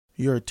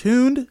You're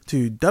tuned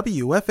to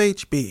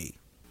WFHB.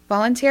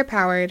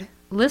 Volunteer-powered,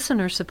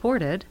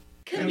 listener-supported,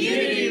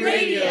 community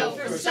radio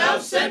for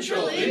South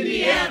Central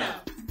Indiana.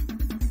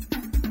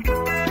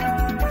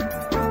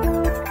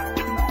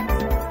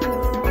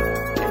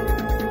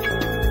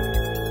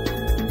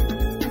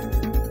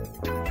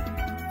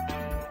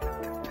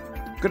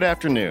 Good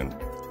afternoon.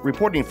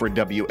 Reporting for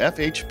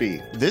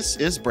WFHB, this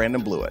is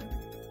Brandon Blewett.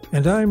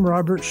 And I'm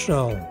Robert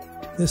Shull.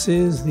 This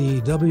is the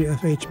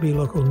WFHB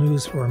local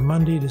news for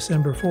Monday,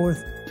 December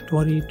 4th,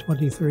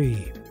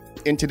 2023.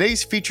 In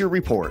today's feature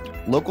report,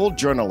 local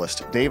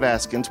journalist Dave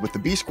Askins with the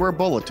B-Square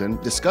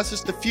Bulletin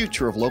discusses the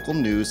future of local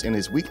news in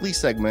his weekly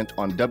segment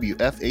on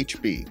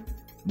WFHB.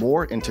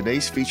 More in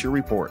today's feature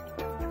report.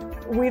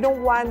 We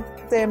don't want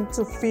them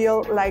to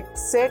feel like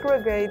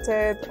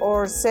segregated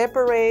or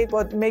separate,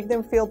 but make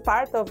them feel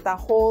part of the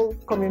whole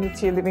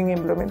community living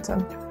in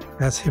Bloomington.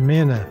 That's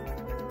Jimena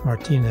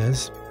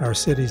Martinez, our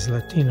city's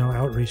Latino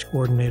outreach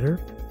coordinator.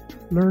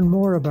 Learn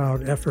more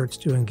about efforts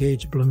to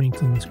engage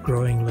Bloomington's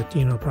growing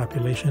Latino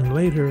population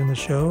later in the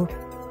show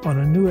on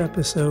a new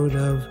episode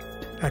of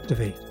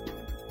Activate.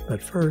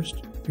 But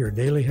first, your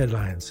daily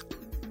headlines.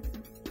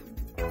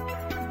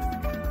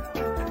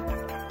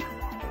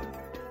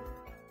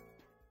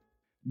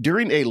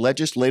 During a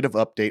legislative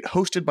update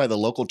hosted by the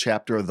local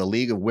chapter of the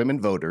League of Women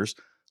Voters,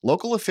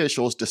 local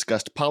officials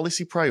discussed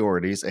policy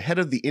priorities ahead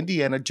of the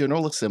Indiana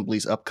General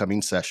Assembly's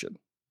upcoming session.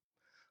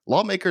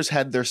 Lawmakers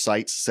had their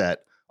sights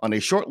set on a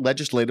short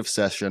legislative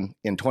session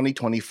in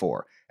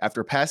 2024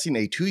 after passing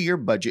a 2-year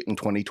budget in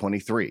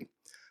 2023.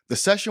 The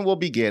session will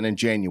begin in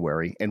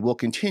January and will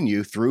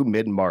continue through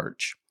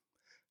mid-March.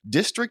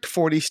 District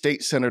 40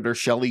 State Senator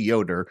Shelley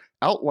Yoder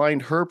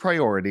outlined her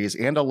priorities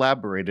and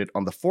elaborated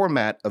on the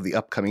format of the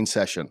upcoming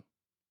session.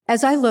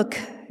 As I look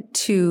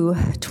to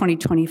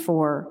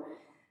 2024,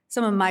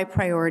 some of my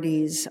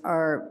priorities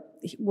are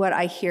what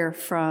I hear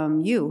from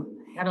you.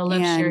 And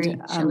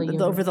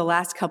over the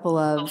last couple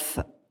of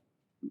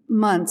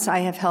months, I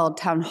have held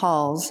town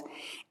halls,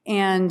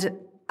 and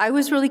I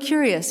was really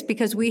curious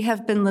because we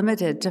have been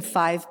limited to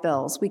 5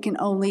 bills. We can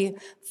only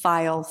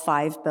file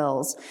 5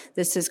 bills.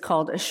 This is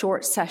called a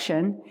short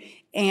session.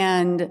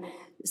 And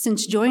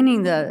since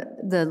joining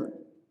the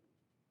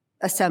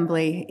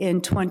assembly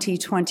in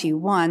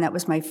 2021, that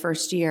was my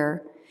first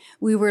year,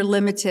 we were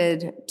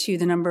limited to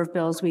the number of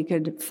bills we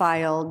could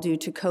file due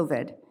to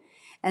COVID.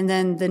 And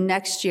then the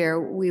next year,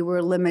 we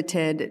were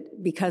limited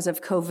because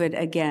of COVID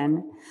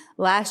again.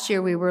 Last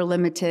year, we were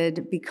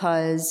limited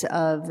because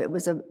it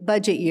was a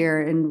budget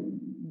year and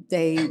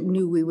they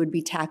knew we would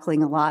be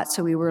tackling a lot,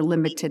 so we were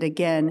limited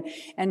again.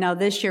 And now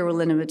this year, we're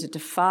limited to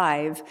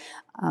 5.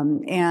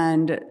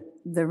 And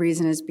the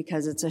reason is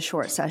because it's a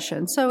short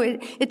session. So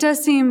it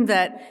does seem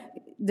that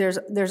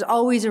there's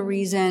always a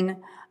reason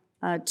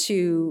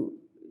to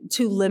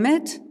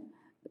limit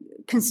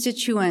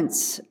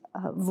constituents'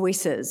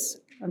 voices.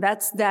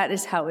 That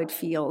is how it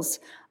feels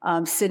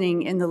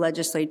sitting in the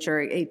legislature.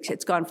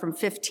 It's gone from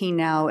 15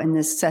 now, and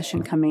this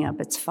session coming up,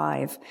 it's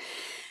 5.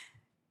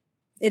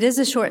 It is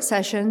a short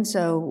session,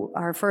 so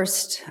our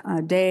first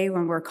day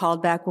when we're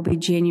called back will be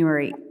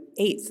January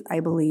 8th, I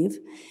believe,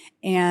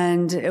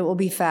 and it will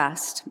be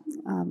fast.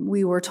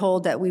 We were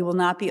told that we will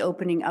not be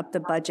opening up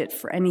the budget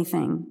for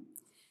anything.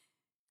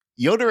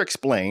 Yoder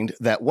explained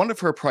that one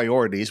of her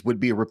priorities would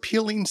be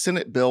repealing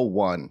Senate Bill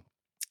 1,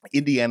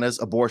 Indiana's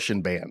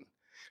abortion ban.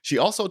 She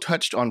also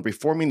touched on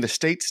reforming the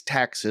state's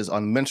taxes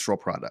on menstrual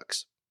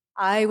products.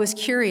 I was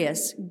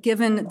curious,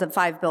 given the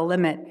 5-bill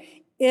limit,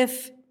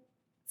 if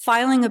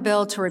filing a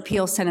bill to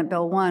repeal Senate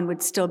Bill 1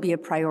 would still be a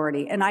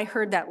priority. And I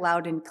heard that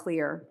loud and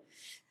clear.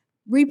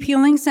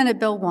 Repealing Senate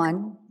Bill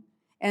 1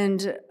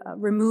 and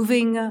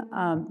removing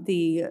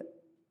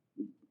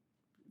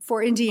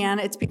for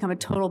Indiana, it's become a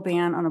total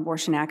ban on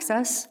abortion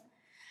access,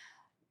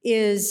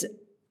 is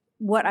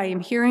what I am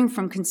hearing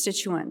from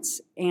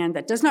constituents, and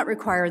that does not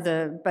require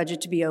the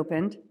budget to be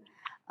opened,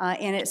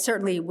 and it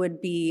certainly would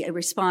be a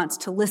response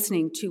to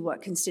listening to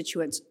what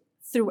constituents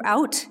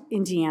throughout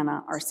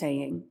Indiana are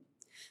saying.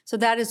 So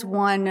that is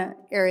one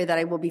area that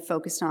I will be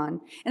focused on.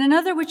 And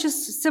another which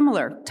is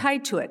similar,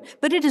 tied to it,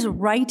 but it is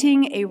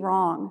righting a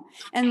wrong.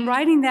 And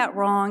righting that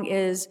wrong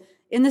is,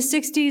 in the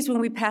 60s when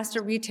we passed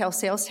a retail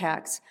sales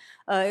tax,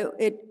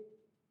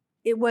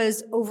 it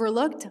was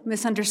overlooked,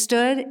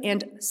 misunderstood,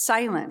 and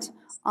silent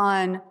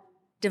on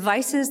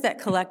devices that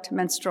collect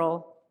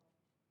menstrual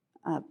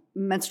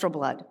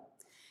blood.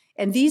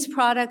 And these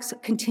products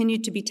continue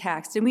to be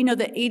taxed. And we know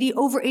that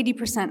over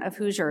 80% of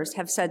Hoosiers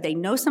have said they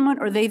know someone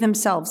or they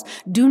themselves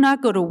do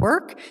not go to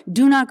work,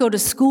 do not go to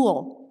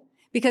school,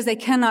 because they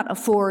cannot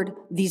afford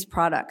these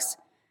products.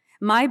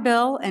 My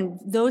bill and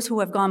those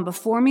who have gone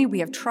before me, we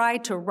have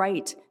tried to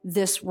right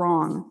this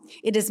wrong.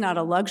 It is not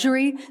a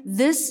luxury.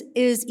 This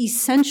is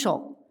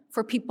essential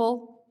for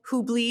people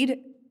who bleed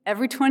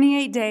every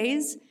 28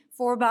 days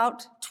for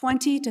about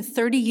 20 to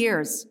 30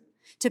 years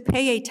to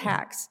pay a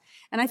tax.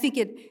 And I think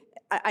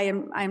I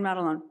am not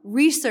alone.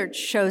 Research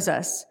shows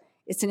us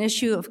it's an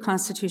issue of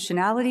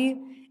constitutionality,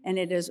 and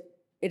it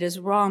is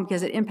wrong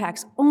because it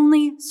impacts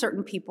only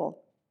certain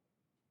people.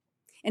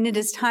 And it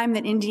is time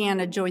that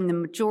Indiana join the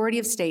majority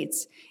of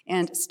states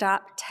and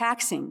stop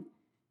taxing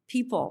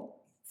people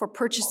for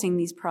purchasing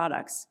these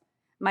products.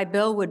 My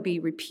bill would be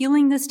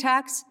repealing this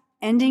tax,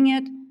 ending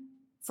it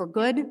for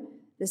good.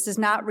 This is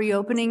not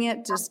reopening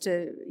it just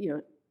to,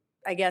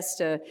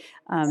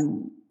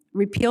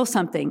 repeal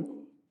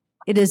something.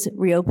 It is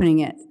reopening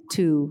it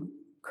to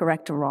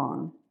correct a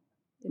wrong,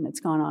 and it's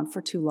gone on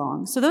for too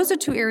long. So those are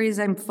two areas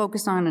I'm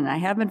focused on, and I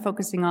have been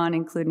focusing on,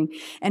 including,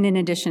 and in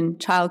addition,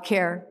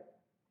 childcare,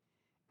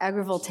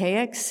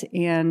 agrivoltaics,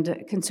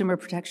 and consumer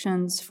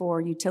protections for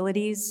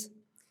utilities.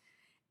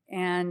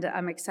 And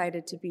I'm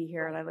excited to be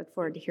here, and I look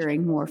forward to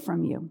hearing more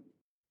from you.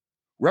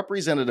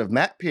 Representative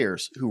Matt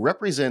Pierce, who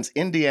represents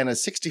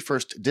Indiana's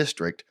 61st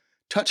District,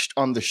 touched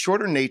on the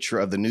shorter nature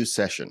of the new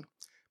session.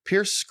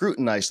 Pierce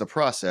scrutinized the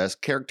process,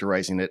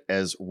 characterizing it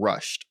as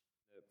rushed.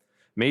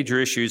 Major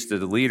issues that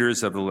the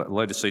leaders of the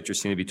legislature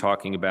seem to be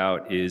talking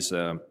about is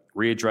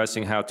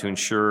readdressing how to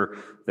ensure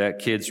that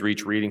kids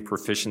reach reading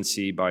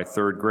proficiency by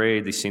third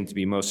grade. They seem to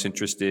be most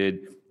interested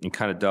in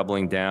kind of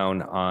doubling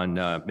down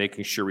on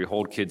making sure we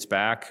hold kids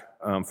back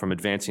from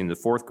advancing to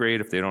fourth grade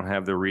if they don't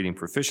have their reading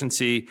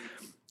proficiency.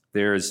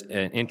 There's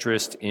an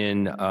interest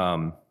in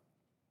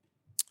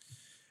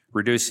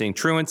reducing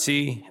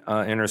truancy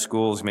in our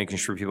schools, making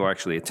sure people are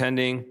actually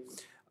attending.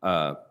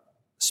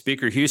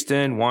 Speaker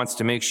Houston wants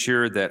to make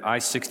sure that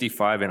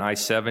I-65 and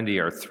I-70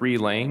 are 3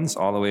 lanes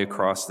all the way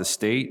across the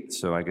state,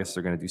 so I guess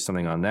they're going to do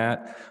something on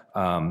that.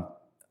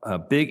 A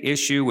big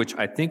issue, which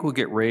I think will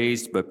get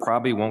raised but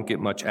probably won't get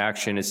much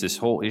action, is this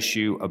whole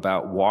issue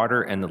about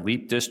water and the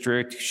LEAP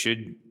district.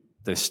 Should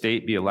the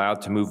state be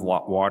allowed to move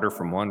water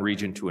from one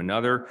region to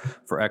another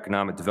for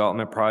economic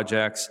development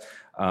projects?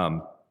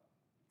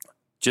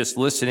 Just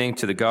listening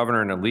to the governor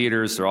and the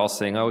leaders, they're all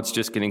saying, oh, it's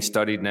just getting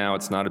studied now,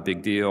 it's not a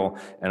big deal.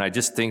 And I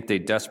just think they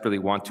desperately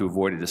want to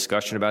avoid a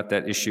discussion about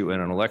that issue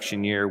in an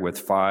election year with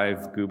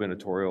 5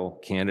 gubernatorial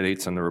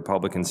candidates on the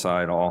Republican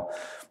side all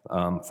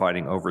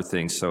fighting over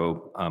things.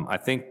 So I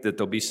think that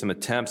there'll be some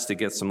attempts to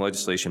get some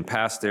legislation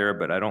passed there,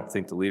 but I don't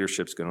think the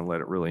leadership's going to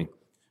let it really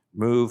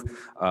move.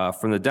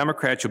 From the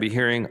Democrats, you'll be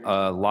hearing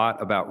a lot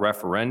about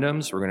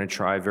referendums. We're going to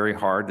try very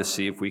hard to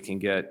see if we can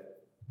get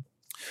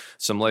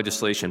some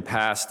legislation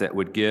passed that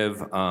would give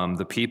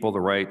the people the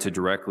right to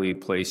directly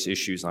place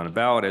issues on a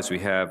ballot, as we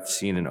have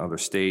seen in other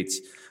states.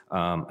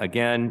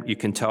 Again, you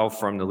can tell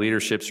from the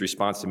leadership's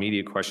response to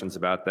media questions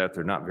about that,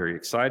 they're not very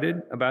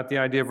excited about the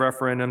idea of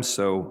referendums,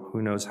 so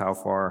who knows how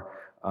far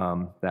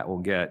that will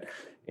get.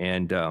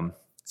 And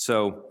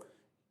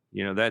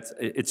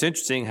it's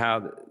interesting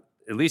how,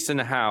 at least in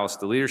the House,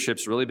 the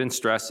leadership's really been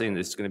stressing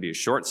this is going to be a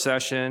short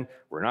session.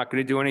 We're not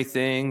going to do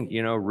anything,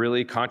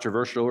 really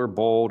controversial or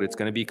bold. It's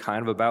going to be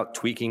kind of about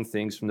tweaking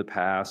things from the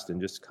past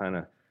and just kind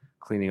of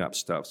cleaning up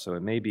stuff. So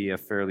it may be a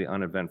fairly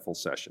uneventful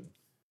session.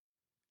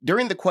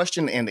 During the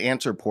question and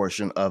answer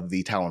portion of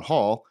the town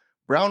hall,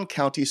 Brown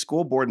County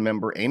School Board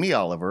member Amy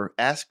Oliver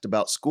asked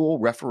about school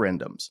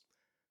referendums.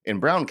 In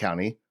Brown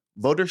County,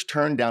 voters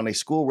turned down a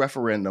school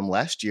referendum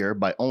last year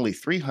by only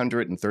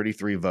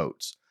 333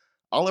 votes.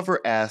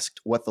 Oliver asked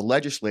what the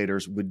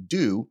legislators would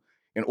do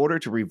in order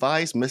to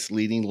revise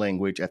misleading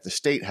language at the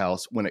State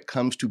House when it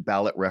comes to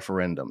ballot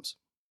referendums.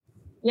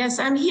 Yes,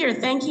 I'm here.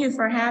 Thank you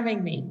for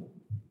having me.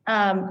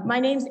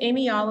 My name's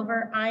Amy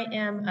Oliver. I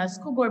am a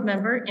school board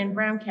member in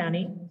Brown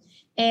County,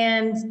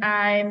 and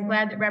I'm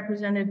glad that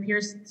Representative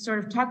Pierce sort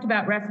of talked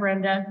about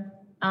referenda.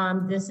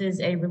 This is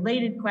a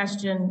related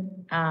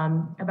question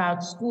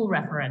about school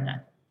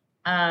referenda.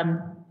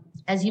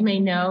 As you may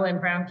know, in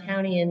Brown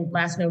County in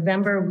last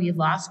November, we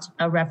lost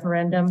a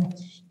referendum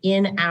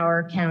in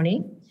our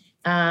county.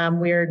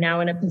 We're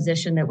now in a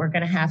position that we're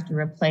going to have to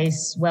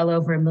replace well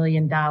over $1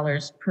 million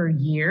per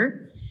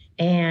year.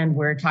 And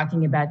we're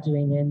talking about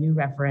doing a new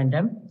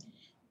referendum.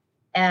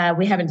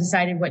 We haven't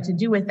decided what to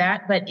do with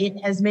that, but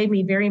it has made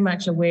me very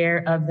much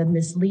aware of the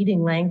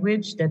misleading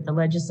language that the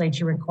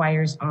legislature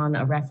requires on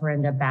a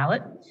referenda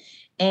ballot.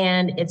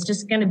 And it's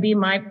just going to be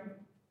my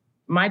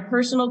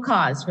personal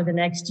cause for the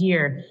next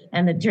year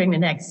and during the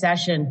next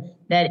session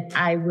that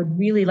I would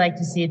really like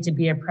to see it to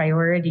be a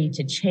priority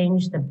to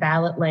change the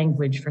ballot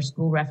language for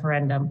school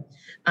referendum.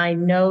 I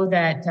know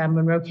that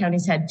Monroe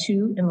County's had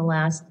 2 in the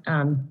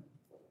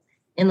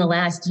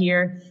last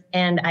year,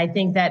 and I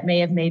think that may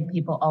have made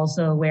people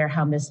also aware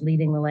how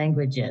misleading the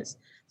language is.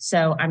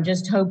 So I'm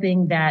just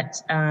hoping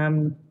that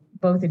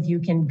both of you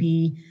can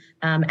be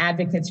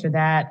advocates for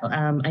that.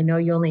 I know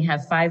you only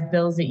have 5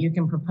 bills that you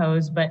can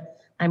propose, but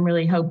I'm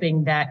really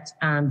hoping that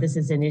this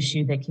is an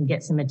issue that can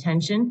get some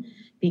attention,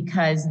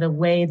 because the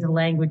way the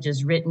language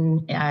is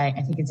written, I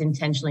think it's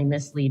intentionally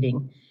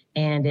misleading,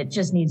 and it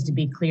just needs to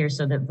be clear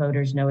so that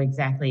voters know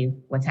exactly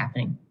what's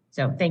happening.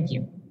 So thank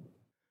you.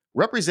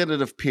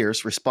 Representative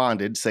Pierce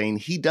responded saying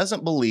he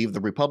doesn't believe the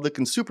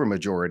Republican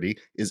supermajority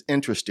is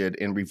interested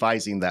in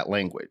revising that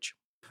language.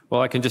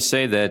 Well, I can just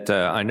say that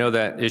I know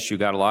that issue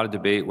got a lot of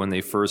debate when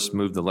they first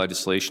moved the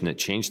legislation that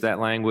changed that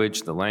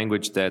language. The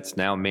language that's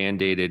now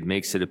mandated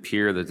makes it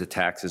appear that the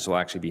taxes will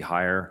actually be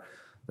higher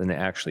than they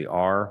actually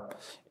are.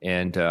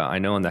 And I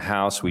know in the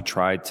House we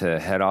tried to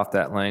head off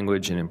that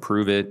language and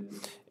improve it,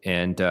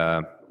 and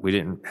we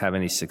didn't have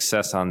any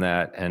success on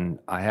that. And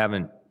I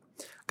haven't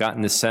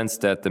gotten the sense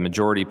that the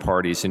majority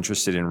party is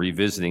interested in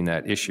revisiting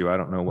that issue. I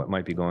don't know what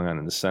might be going on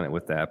in the Senate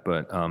with that,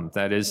 but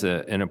that is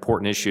an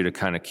important issue to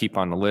kind of keep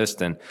on the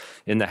list. And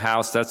in the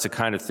House, that's the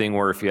kind of thing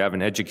where if you have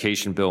an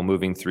education bill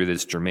moving through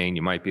that's germane,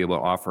 you might be able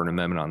to offer an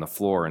amendment on the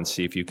floor and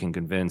see if you can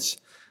convince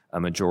a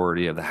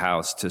majority of the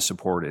House to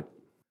support it.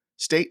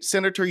 State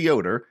Senator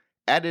Yoder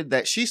added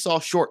that she saw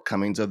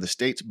shortcomings of the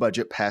state's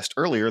budget passed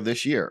earlier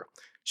this year.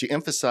 She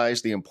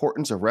emphasized the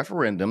importance of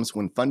referendums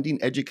when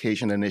funding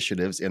education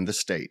initiatives in the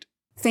state.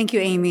 Thank you,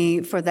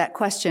 Amy, for that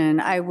question.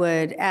 I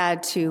would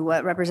add to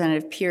what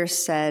Representative Pierce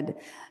said.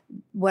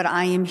 What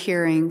I am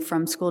hearing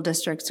from school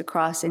districts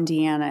across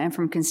Indiana and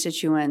from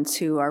constituents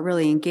who are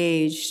really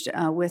engaged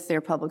with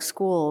their public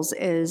schools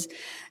is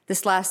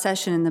this last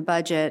session in the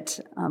budget,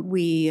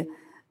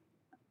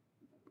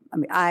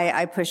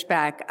 I pushed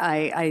back.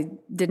 I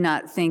did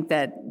not think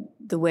that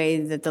the way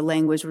that the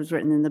language was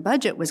written in the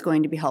budget was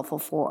going to be helpful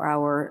for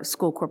our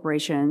school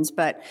corporations.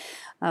 But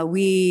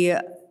we,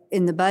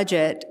 in the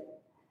budget,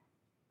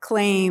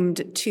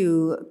 claimed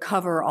to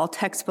cover all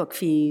textbook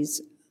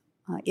fees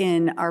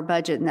in our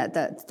budget, and that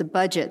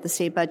the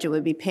state budget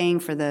would be paying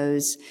for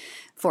those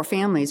for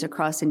families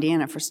across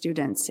Indiana, for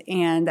students.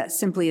 And that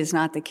simply is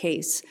not the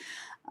case.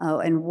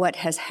 And what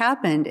has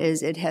happened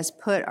is it has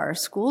put our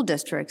school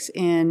districts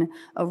in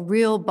a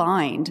real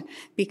bind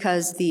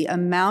because the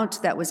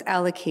amount that was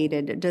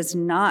allocated does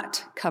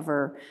not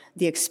cover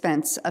the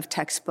expense of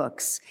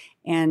textbooks.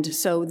 And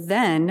so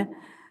then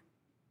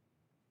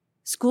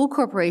school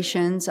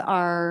corporations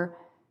are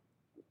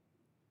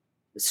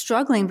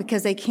struggling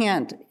because they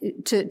can't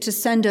to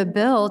send a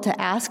bill to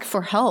ask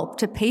for help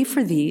to pay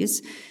for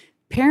these.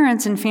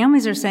 Parents and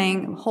families are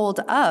saying,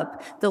 hold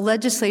up, the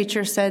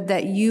legislature said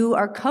that you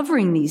are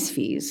covering these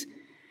fees.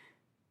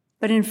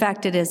 But in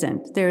fact, it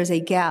isn't. There is a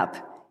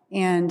gap,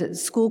 and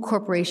school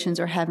corporations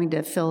are having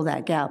to fill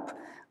that gap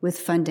with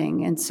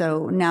funding. And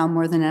so now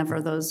more than ever,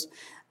 those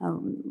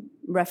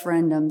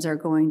referendums are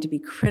going to be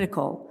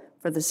critical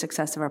for the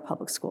success of our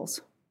public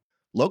schools.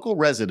 Local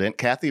resident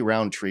Kathy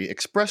Roundtree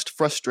expressed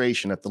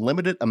frustration at the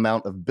limited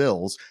amount of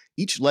bills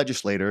each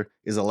legislator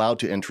is allowed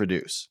to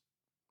introduce.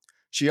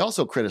 She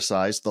also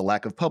criticized the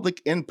lack of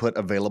public input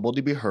available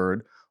to be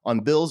heard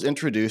on bills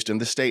introduced in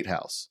the State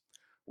House.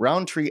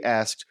 Roundtree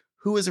asked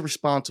who is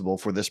responsible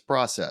for this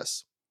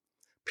process.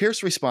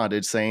 Pierce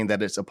responded saying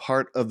that it's a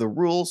part of the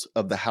rules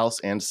of the House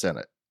and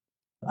Senate.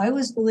 I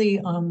was really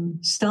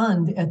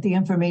stunned at the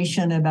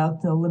information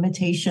about the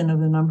limitation of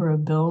the number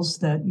of bills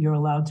that you're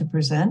allowed to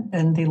present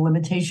and the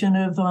limitation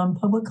of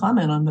public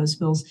comment on those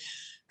bills.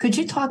 Could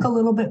you talk a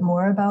little bit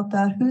more about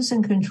that? Who's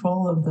in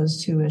control of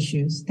those two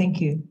issues? Thank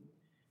you.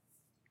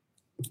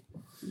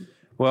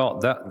 Well,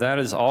 that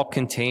is all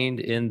contained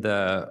in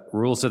the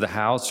rules of the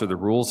House or the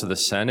rules of the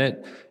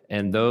Senate,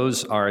 and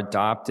those are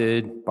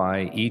adopted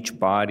by each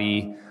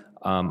body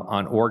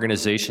on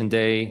organization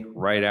day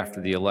right after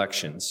the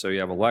election. So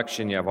you have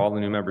election, you have all the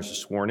new members are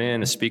sworn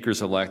in, a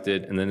speaker's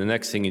elected, and then the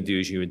next thing you do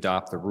is you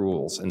adopt the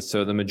rules. And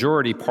so the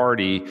majority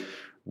party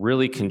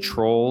really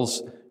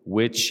controls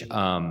which,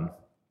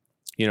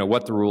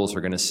 what the rules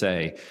are going to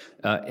say.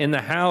 In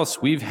the House,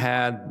 we've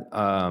had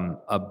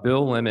a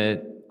bill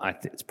limit.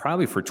 It's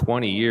probably for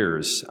 20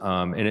 years,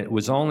 and it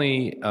was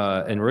only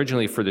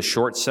originally for the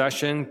short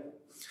session,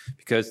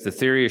 because the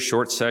theory of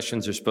short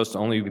sessions are supposed to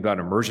only be about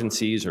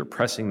emergencies or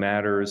pressing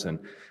matters. And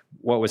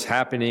what was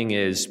happening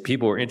is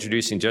people were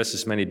introducing just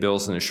as many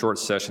bills in a short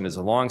session as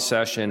a long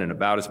session, and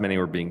about as many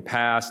were being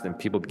passed. And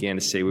people began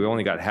to say, we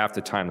only got half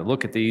the time to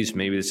look at these.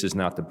 Maybe this is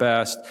not the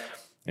best.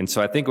 And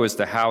so I think it was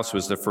the House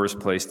was the first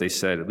place they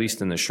said, at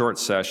least in the short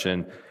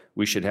session,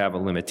 we should have a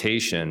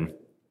limitation.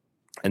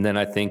 And then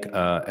I think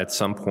at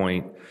some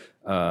point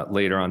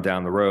later on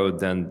down the road,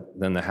 then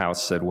the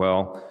House said,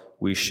 well,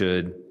 we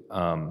should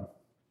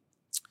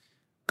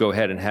go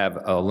ahead and have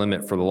a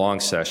limit for the long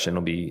session.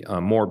 It'll be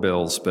more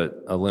bills,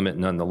 but a limit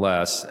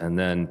nonetheless. And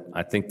then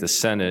I think the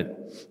Senate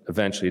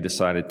eventually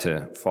decided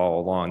to follow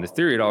along. The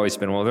theory had always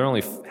been, well, there are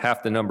only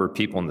half the number of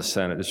people in the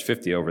Senate. There's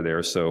 50 over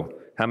there, so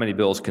how many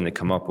bills can they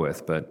come up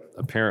with? But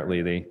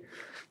apparently they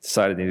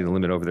decided they need a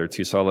limit over there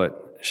too. So I'll let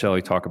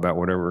Shelley talk about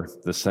whatever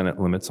the Senate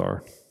limits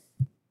are.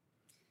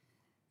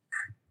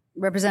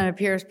 Representative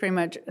Pierce pretty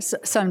much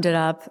summed it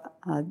up.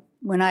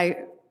 When I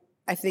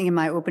think in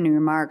my opening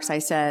remarks, I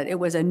said it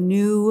was a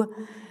new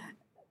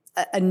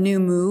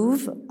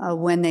move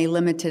when they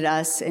limited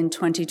us in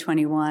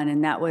 2021,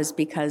 and that was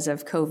because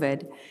of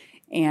COVID.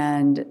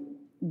 And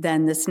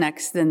then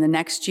the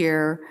next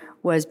year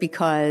was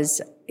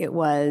because it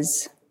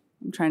was,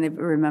 I'm trying to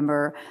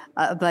remember,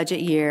 a budget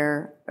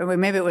year, or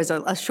maybe it was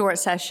a short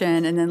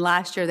session, and then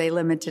last year they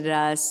limited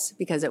us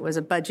because it was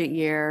a budget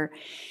year,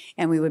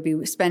 and we would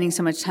be spending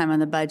so much time on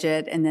the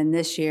budget. And then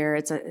this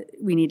year,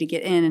 we need to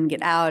get in and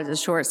get out. It's a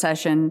short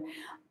session.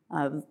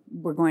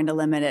 We're going to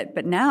limit it.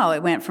 But now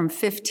it went from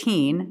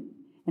 15,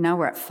 and now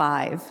we're at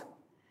 5.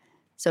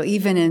 So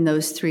even in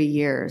those 3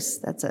 years,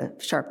 that's a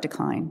sharp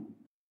decline.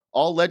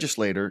 All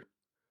legislators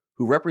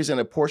who represent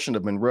a portion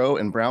of Monroe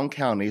and Brown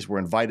counties were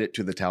invited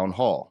to the town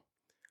hall.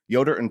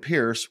 Yoder and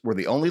Pierce were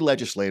the only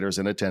legislators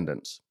in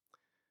attendance.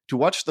 To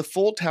watch the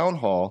full town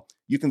hall,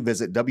 you can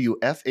visit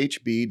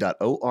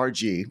WFHB.org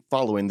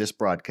following this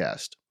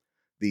broadcast.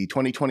 The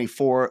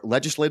 2024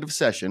 legislative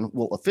session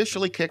will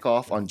officially kick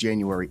off on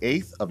January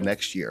 8th of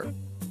next year.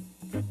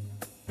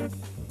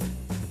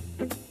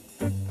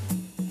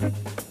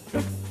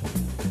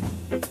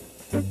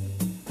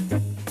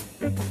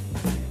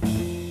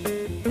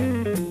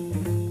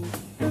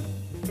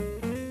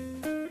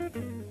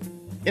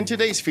 In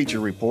today's feature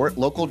report,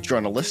 local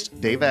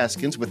journalist Dave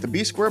Askins with the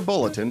B-Square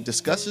Bulletin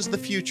discusses the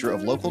future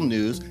of local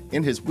news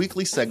in his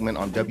weekly segment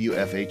on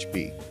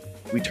WFHB.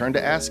 We turn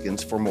to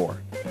Askins for more.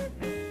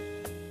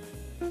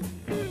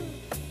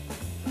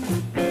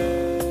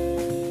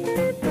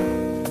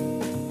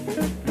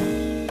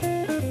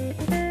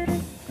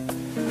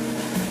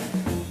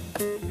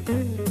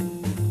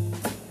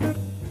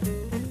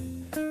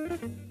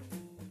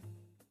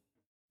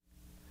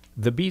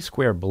 The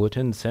B-Square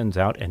Bulletin sends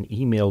out an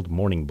emailed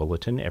morning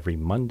bulletin every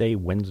Monday,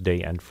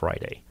 Wednesday, and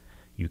Friday.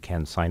 You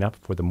can sign up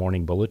for the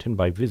morning bulletin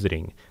by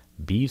visiting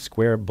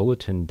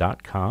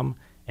bsquarebulletin.com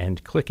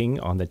and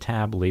clicking on the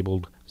tab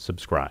labeled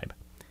Subscribe.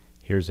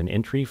 Here's an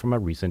entry from a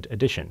recent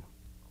edition.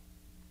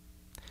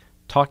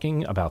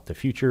 Talking about the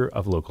future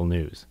of local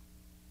news.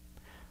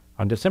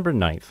 On December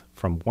 9th,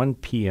 from 1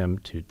 p.m.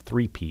 to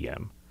 3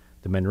 p.m.,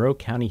 the Monroe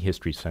County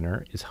History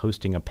Center is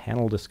hosting a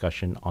panel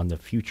discussion on the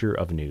future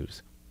of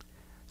news.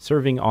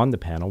 Serving on the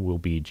panel will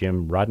be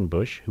Jim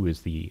Rodenbush, who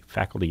is the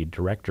faculty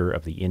director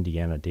of the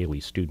Indiana Daily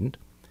Student,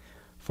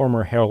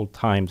 former Herald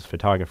Times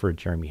photographer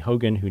Jeremy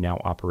Hogan, who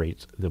now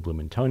operates the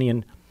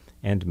Bloomingtonian,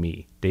 and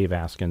me, Dave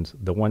Askins,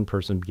 the one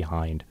person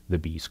behind the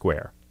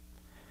B-Square.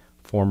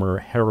 Former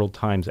Herald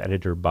Times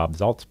editor Bob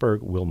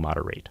Zaltzberg will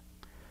moderate.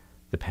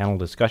 The panel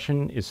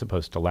discussion is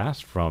supposed to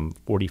last from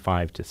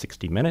 45 to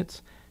 60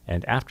 minutes,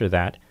 and after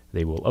that,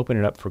 they will open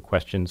it up for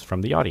questions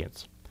from the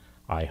audience.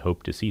 I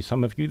hope to see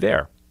some of you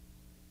there.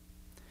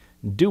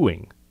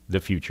 Doing the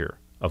future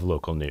of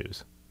local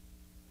news.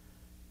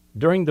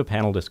 During the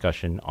panel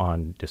discussion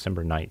on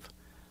December 9th,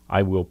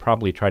 I will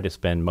probably try to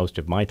spend most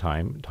of my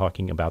time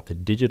talking about the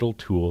digital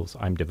tools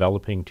I'm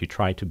developing to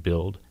try to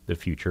build the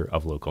future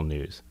of local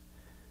news.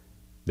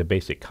 The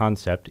basic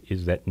concept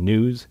is that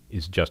news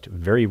is just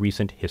very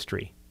recent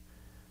history,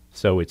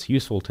 so it's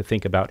useful to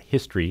think about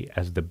history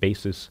as the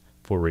basis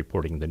for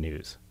reporting the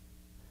news.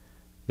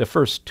 The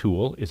first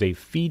tool is a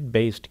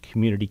feed-based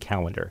community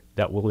calendar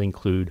that will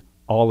include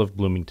all of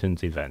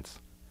Bloomington's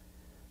events.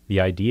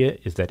 The idea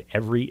is that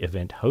every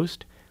event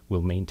host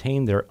will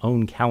maintain their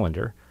own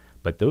calendar,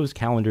 but those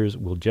calendars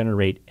will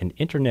generate an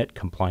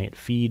internet-compliant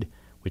feed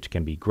which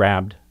can be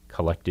grabbed,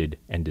 collected,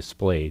 and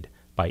displayed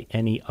by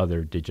any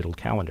other digital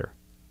calendar.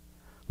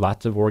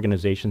 Lots of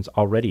organizations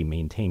already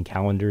maintain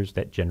calendars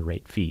that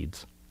generate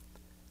feeds.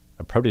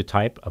 A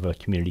prototype of a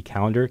community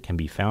calendar can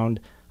be found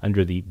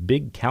under the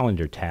Big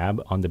Calendar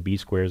tab on the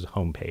B-Square's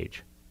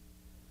homepage.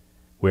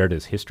 Where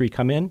does history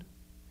come in?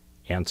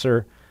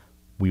 Answer,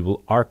 we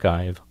will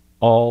archive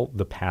all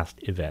the past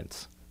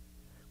events.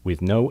 With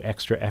no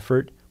extra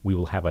effort, we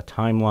will have a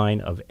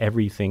timeline of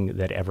everything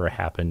that ever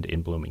happened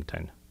in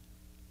Bloomington.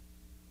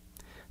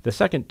 The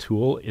second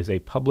tool is a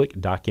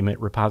public document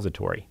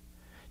repository.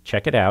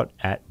 Check it out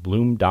at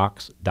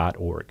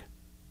bloomdocs.org.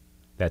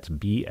 That's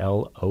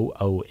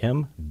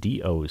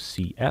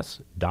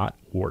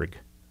BLOOMDOCS.org.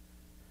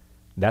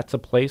 That's a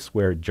place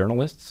where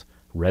journalists,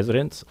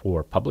 residents,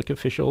 or public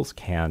officials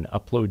can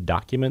upload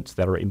documents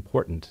that are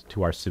important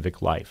to our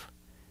civic life.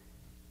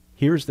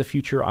 Here's the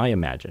future I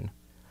imagine.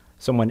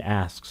 Someone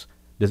asks,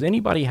 does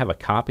anybody have a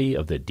copy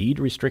of the deed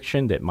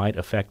restriction that might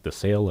affect the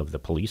sale of the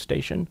police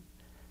station?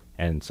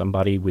 And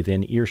somebody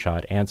within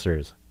earshot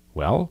answers,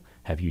 well,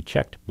 have you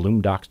checked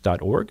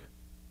bloomdocs.org?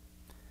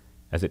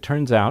 As it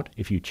turns out,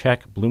 if you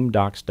check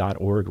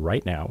bloomdocs.org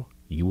right now,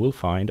 you will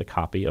find a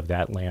copy of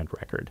that land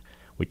record,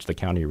 which the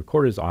county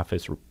recorder's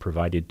office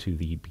provided to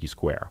the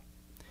B-Square.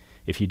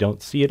 If you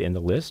don't see it in the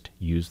list,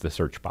 use the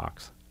search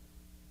box.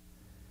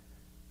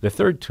 The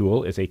third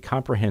tool is a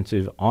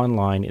comprehensive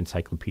online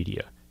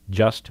encyclopedia,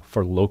 just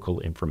for local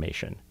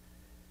information.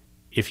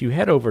 If you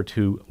head over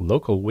to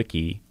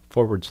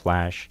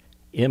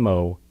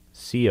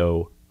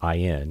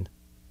localwiki/MOCOIN,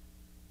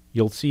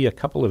 you'll see a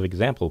couple of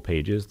example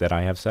pages that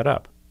I have set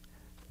up.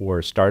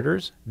 For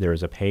starters, there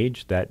is a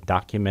page that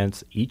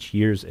documents each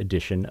year's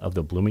edition of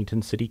the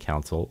Bloomington City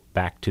Council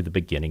back to the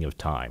beginning of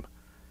time.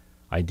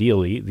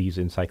 Ideally, these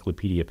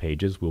encyclopedia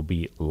pages will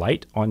be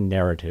light on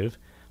narrative,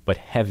 but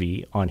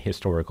heavy on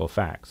historical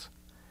facts.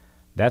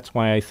 That's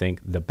why I think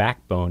the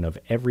backbone of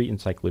every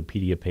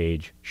encyclopedia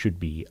page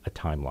should be a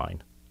timeline.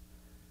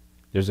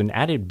 There's an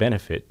added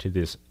benefit to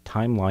this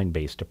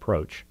timeline-based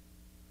approach.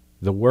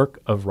 The work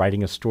of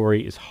writing a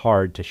story is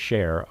hard to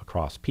share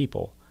across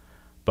people.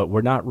 But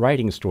we're not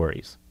writing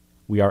stories.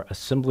 We are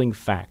assembling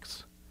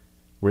facts.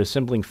 We're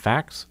assembling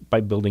facts by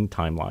building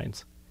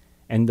timelines.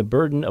 and the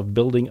burden of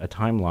building a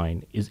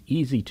timeline is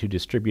easy to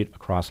distribute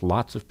across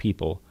lots of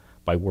people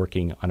by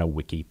working on a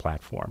wiki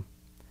platform.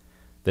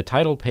 The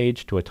title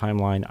page to a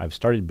timeline I've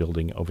started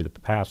building over the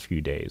past few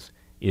days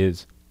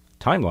is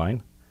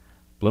Timeline,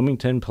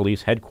 Bloomington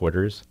Police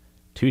Headquarters,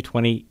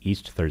 220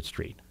 East 3rd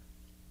Street.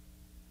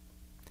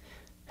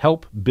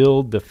 Help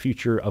build the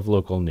future of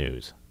local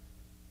news.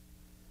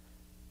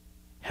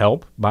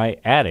 Help by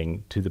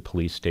adding to the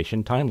police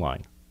station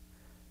timeline.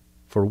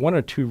 For one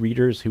or two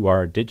readers who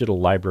are digital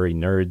library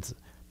nerds,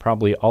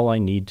 probably all I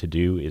need to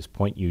do is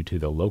point you to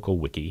the local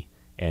wiki,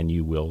 and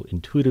you will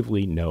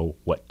intuitively know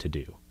what to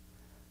do.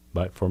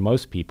 But for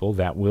most people,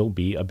 that will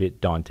be a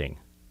bit daunting.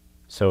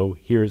 So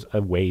here's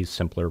a way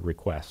simpler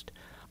request.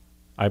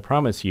 I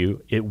promise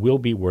you it will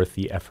be worth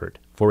the effort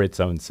for its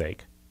own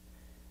sake.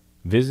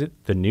 Visit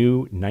the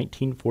new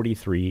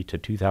 1943 to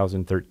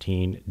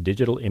 2013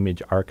 Digital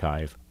Image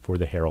Archive for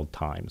the Herald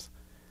Times.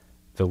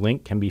 The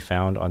link can be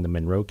found on the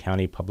Monroe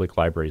County Public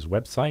Library's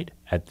website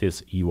at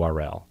this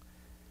URL,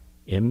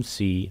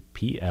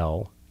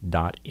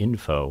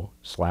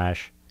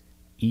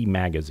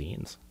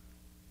 mcpl.info/emagazines.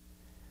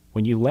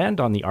 When you land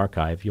on the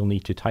archive, you'll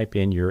need to type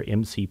in your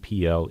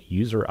MCPL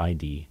user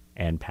ID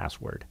and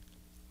password.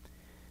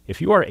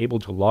 If you are able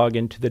to log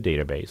into the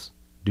database,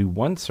 do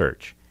one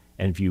search,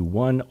 and view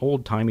one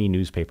old-timey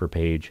newspaper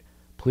page,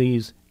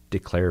 please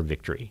declare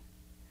victory.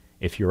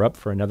 If you're up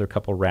for another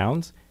couple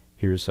rounds,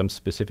 here's some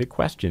specific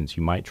questions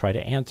you might try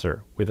to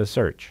answer with a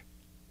search.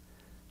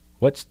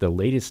 What's the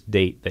latest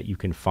date that you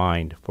can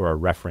find for a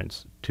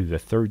reference to the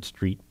 3rd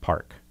Street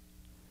Park?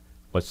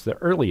 What's the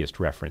earliest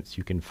reference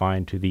you can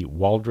find to the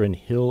Waldron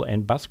Hill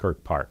and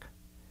Buskirk Park?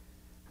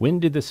 When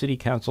did the City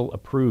Council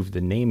approve the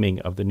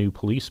naming of the new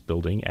police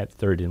building at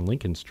 3rd and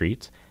Lincoln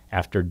Streets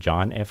after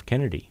John F.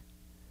 Kennedy?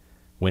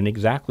 When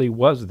exactly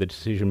was the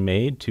decision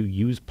made to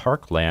use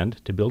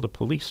parkland to build a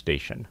police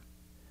station?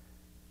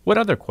 What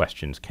other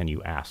questions can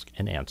you ask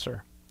and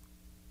answer?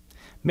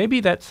 Maybe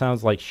that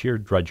sounds like sheer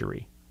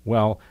drudgery.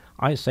 Well,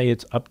 I say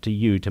it's up to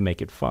you to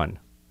make it fun.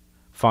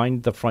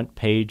 Find the front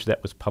page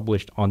that was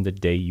published on the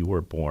day you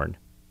were born.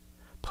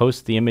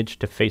 Post the image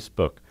to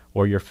Facebook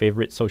or your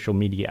favorite social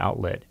media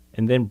outlet,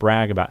 and then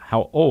brag about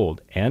how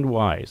old and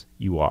wise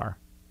you are.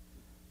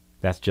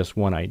 That's just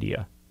one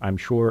idea. I'm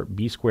sure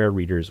B-Square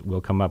readers will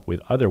come up with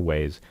other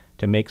ways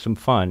to make some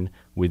fun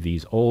with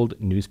these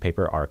old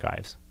newspaper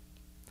archives.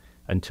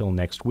 Until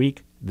next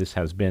week, this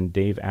has been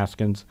Dave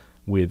Askins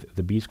with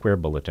the B-Square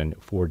Bulletin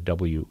for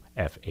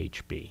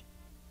WFHB.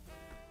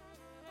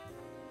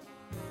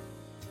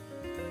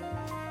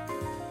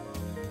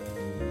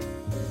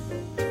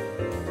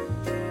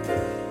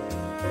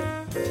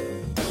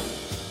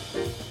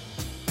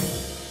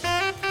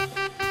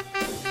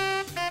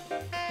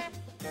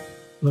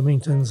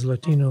 Bloomington's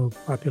Latino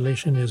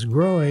population is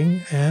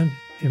growing, and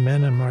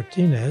Jimena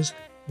Martinez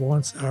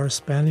wants our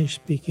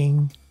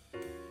Spanish-speaking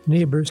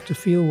neighbors to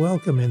feel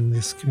welcome in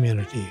this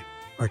community.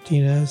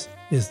 Martinez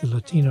is the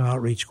Latino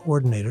Outreach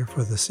Coordinator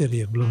for the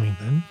City of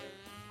Bloomington,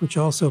 which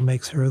also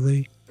makes her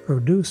the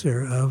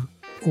producer of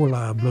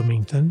Hola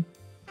Bloomington,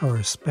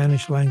 our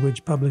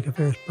Spanish-language public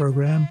affairs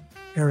program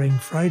airing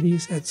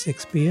Fridays at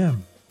 6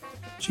 p.m.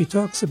 She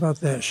talks about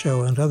that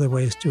show and other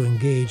ways to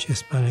engage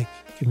Hispanic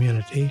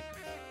community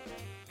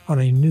on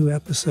a new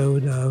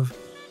episode of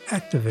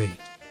Activate,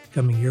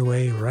 coming your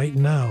way right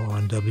now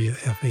on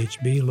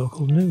WFHB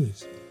Local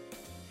News.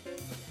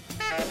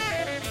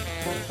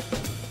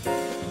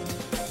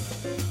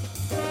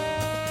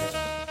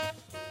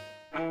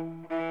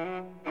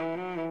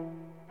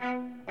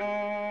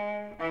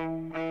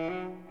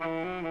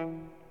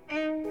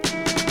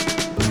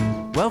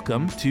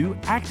 Welcome to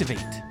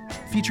Activate,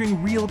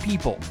 featuring real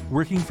people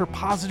working for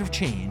positive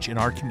change in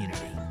our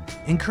community,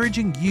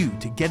 encouraging you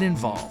to get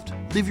involved,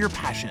 live your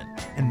passion,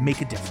 and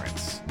make a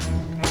difference.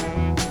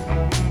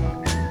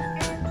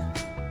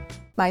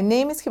 My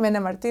name is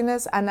Jimena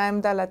Martinez, and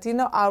I'm the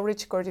Latino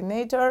Outreach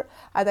Coordinator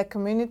at the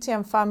Community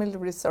and Family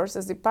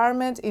Resources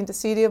Department in the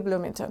City of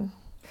Bloomington.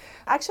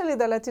 Actually,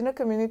 the Latino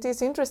community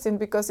is interesting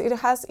because it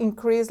has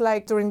increased,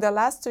 during the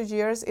last 2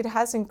 years, it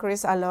has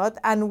increased a lot,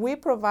 and we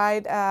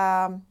provide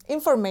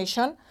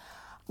information,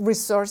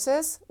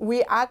 resources.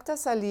 We act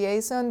as a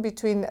liaison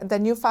between the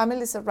new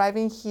families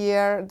arriving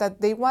here that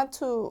they want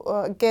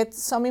to get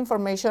some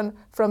information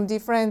from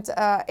different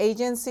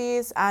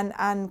agencies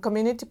and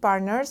community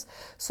partners.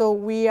 So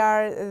we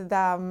are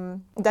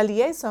the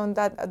liaison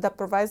that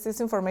provides this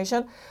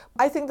information.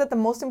 I think that the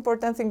most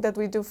important thing that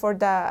we do for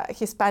the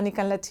Hispanic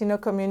and Latino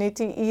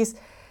community is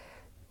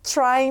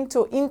trying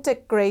to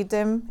integrate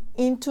them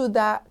into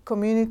the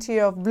community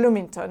of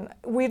Bloomington.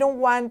 We don't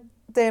want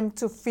them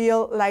to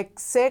feel like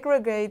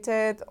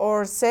segregated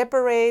or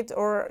separate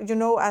or,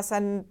 as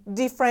a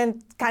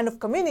different kind of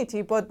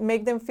community, but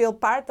make them feel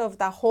part of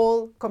the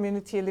whole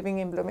community living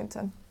in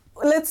Bloomington.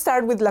 Let's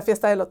start with La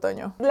Fiesta del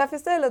Otoño. La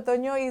Fiesta del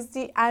Otoño is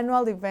the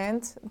annual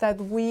event that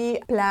we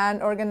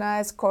plan,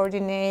 organize,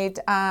 coordinate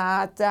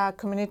at the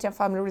Community and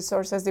Family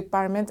Resources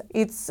Department.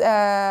 It's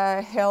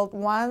held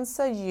once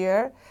a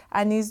year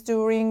and is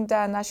during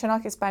the National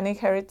Hispanic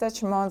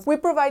Heritage Month. We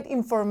provide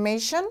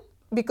information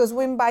because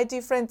we invite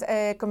different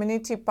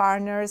community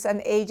partners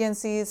and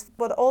agencies,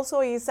 but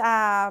also is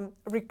a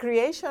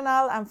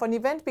recreational and fun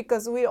event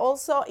because we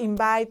also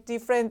invite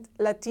different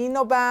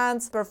Latino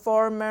bands,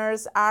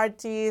 performers,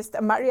 artists,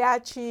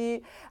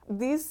 mariachi.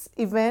 This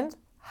event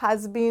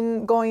has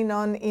been going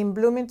on in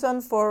Bloomington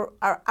for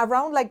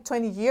around like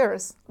 20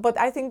 years. But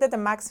I think that the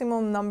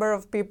maximum number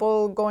of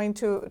people going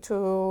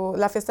to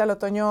La Fiesta del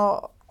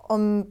Otoño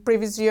on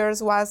previous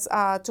years was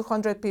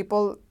 200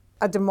 people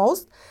at the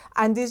most,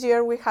 and this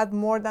year we had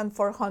more than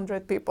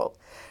 400 people.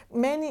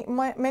 Many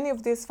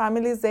of these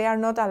families, they are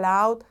not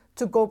allowed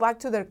to go back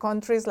to their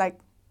countries, like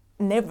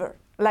never,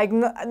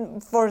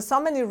 for so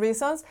many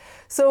reasons.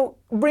 So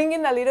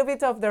bringing a little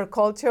bit of their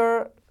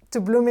culture to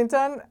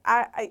Bloomington,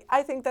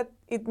 I think that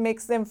it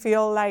makes them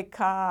feel like,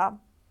 happy.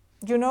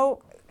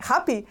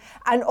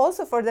 And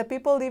also for the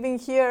people living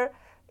here,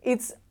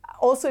 it's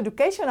also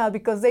educational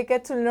because they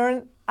get to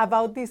learn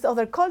about these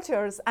other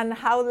cultures and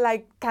how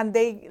can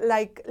they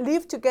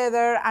live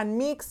together and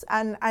mix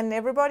and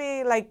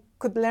everybody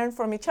could learn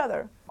from each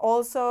other.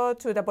 Also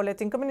to the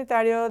Boletín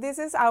Comunitario, this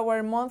is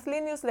our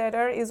monthly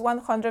newsletter, is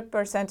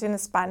 100% in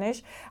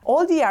Spanish.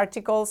 All the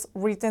articles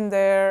written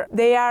there,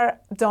 they are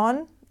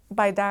done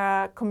by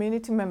the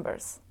community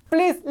members.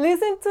 Please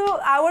listen to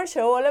our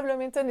show. Hola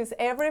Bloomington is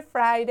every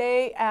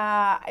Friday,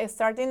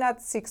 starting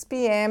at 6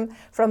 p.m.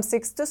 from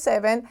 6 to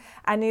 7,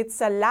 and it's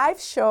a live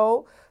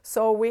show.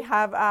 So we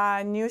have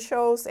new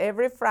shows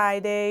every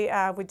Friday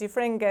with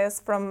different guests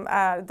from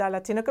the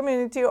Latino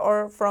community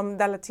or from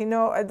the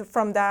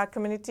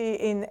community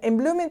in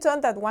Bloomington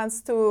that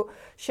wants to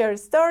share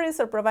stories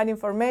or provide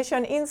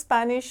information in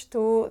Spanish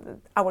to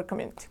our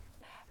community.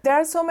 There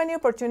are so many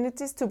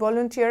opportunities to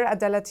volunteer at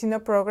the Latino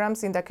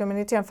programs in the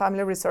Community and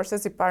Family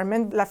Resources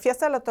Department. La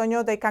Fiesta del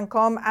Otoño, they can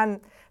come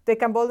and they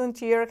can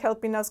volunteer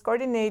helping us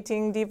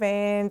coordinating the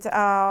event,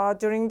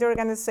 during the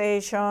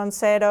organization,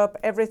 setup,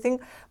 everything.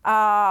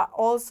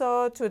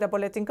 Also to the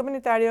Boletín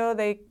Comunitario,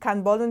 they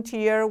can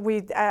volunteer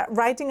with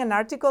writing an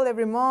article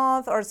every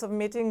month or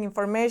submitting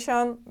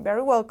information.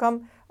 Very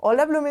welcome.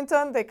 Hola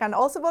Bloomington, they can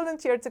also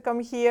volunteer to come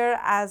here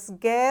as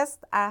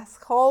guests, as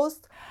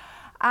hosts.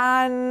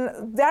 And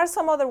there are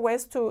some other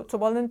ways to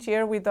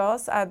volunteer with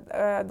us at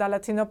the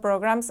Latino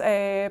programs.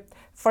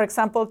 For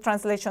example,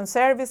 translation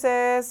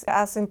services,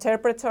 as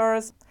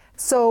interpreters.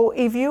 So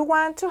if you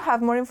want to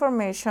have more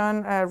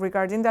information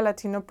regarding the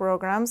Latino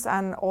programs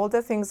and all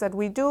the things that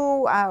we do,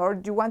 or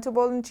you want to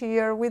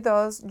volunteer with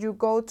us, you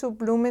go to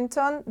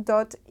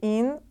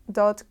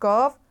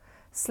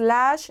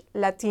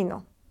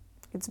bloomington.in.gov/Latino.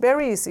 It's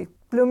very easy,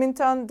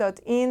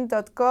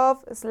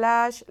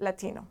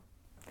 bloomington.in.gov/Latino.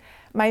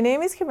 My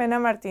name is Jimena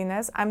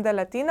Martinez. I'm the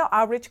Latino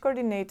Outreach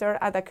Coordinator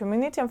at the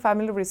Community and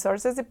Family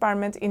Resources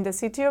Department in the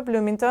city of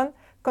Bloomington.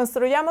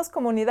 Construyamos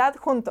comunidad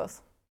juntos.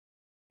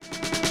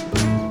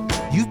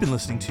 You've been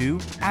listening to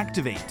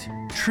Activate,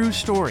 true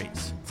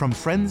stories from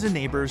friends and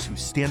neighbors who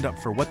stand up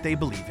for what they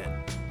believe in.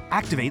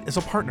 Activate is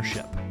a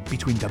partnership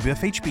between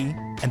WFHB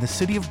and the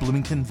City of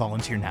Bloomington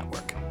Volunteer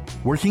Network,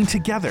 working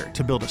together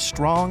to build a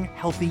strong,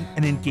 healthy,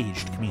 and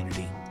engaged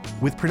community.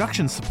 With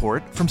production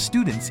support from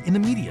students in the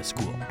media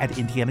school at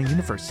Indiana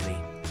University.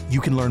 You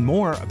can learn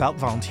more about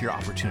volunteer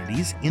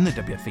opportunities in the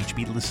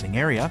WFHB listening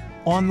area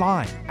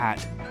online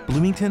at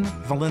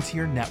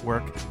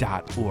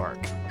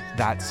bloomingtonvolunteernetwork.org.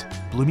 That's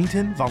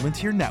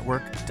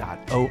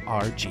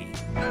bloomingtonvolunteernetwork.org.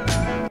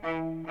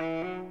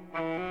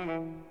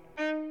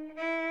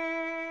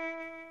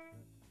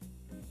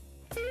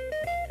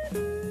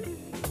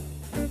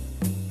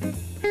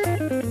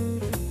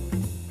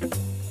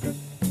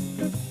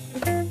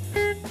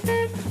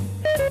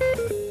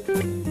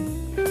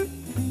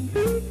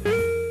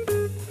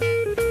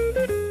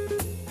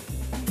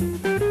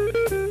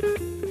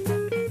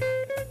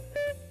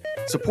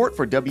 Support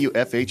for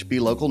WFHB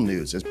Local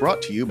News is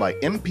brought to you by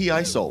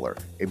MPI Solar,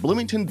 a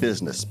Bloomington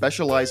business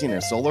specializing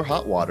in solar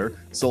hot water,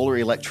 solar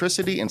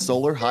electricity, and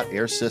solar hot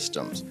air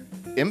systems.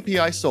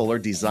 MPI Solar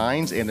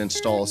designs and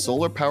installs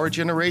solar power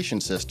generation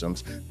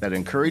systems that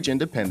encourage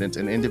independence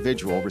and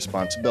individual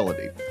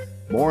responsibility.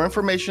 More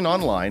information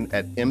online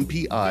at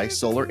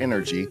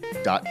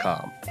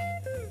mpisolarenergy.com.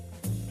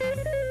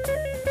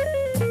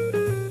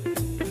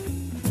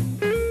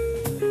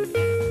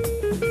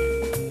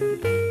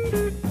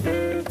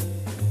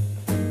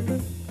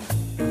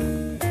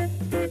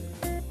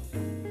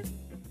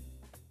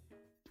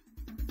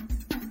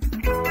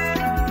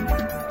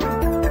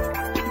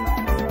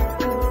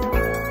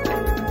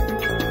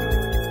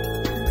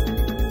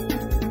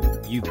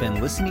 You've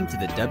been listening to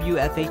the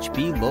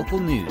WFHB Local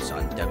News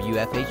on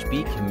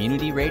WFHB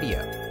Community Radio.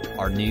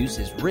 Our news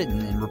is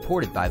written and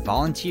reported by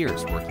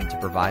volunteers working to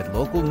provide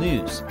local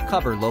news,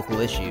 cover local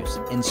issues,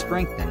 and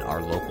strengthen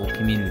our local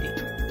community.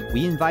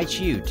 We invite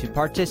you to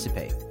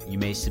participate. You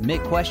may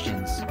submit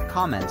questions,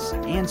 comments,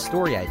 and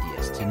story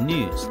ideas to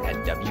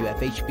news@wfhb.org.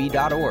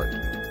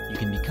 You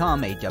can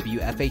become a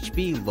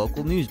WFHB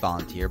local news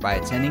volunteer by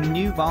attending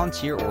new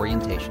volunteer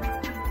orientation.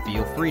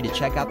 Feel free to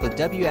check out the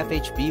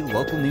WFHB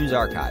local news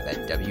archive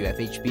at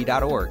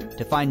wfhb.org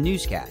to find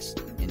newscasts,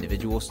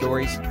 individual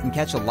stories, and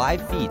catch a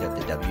live feed of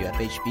the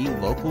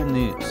WFHB local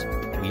news.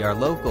 We are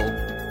local,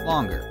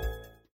 longer.